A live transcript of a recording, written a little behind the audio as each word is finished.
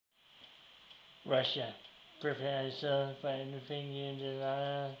Russia. Prepare yourself for anything you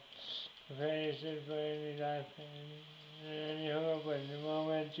desire. Prepare yourself for any life and any hope. At the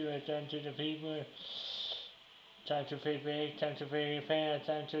moment you return to the people, time to pay back, time to pay repair,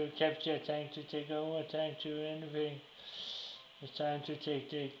 time to capture, time to take over, time to anything. It's time to take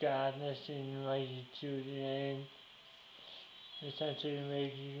the gardeners and invite you to the end. It's time to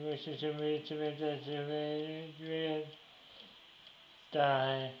make wishes to meet to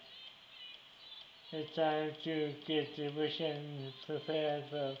die. It's time to get the mission prepared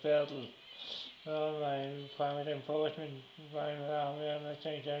for battle. All my private enforcement, private army, and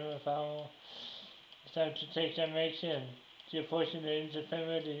my general power. It's time to take some action. You're pushing it into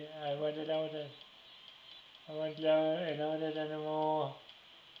family. I want it louder. I want louder than more.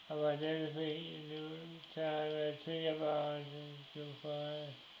 I want everything time I think about and so far.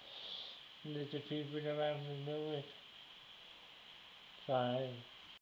 Let the people around me know it. 5,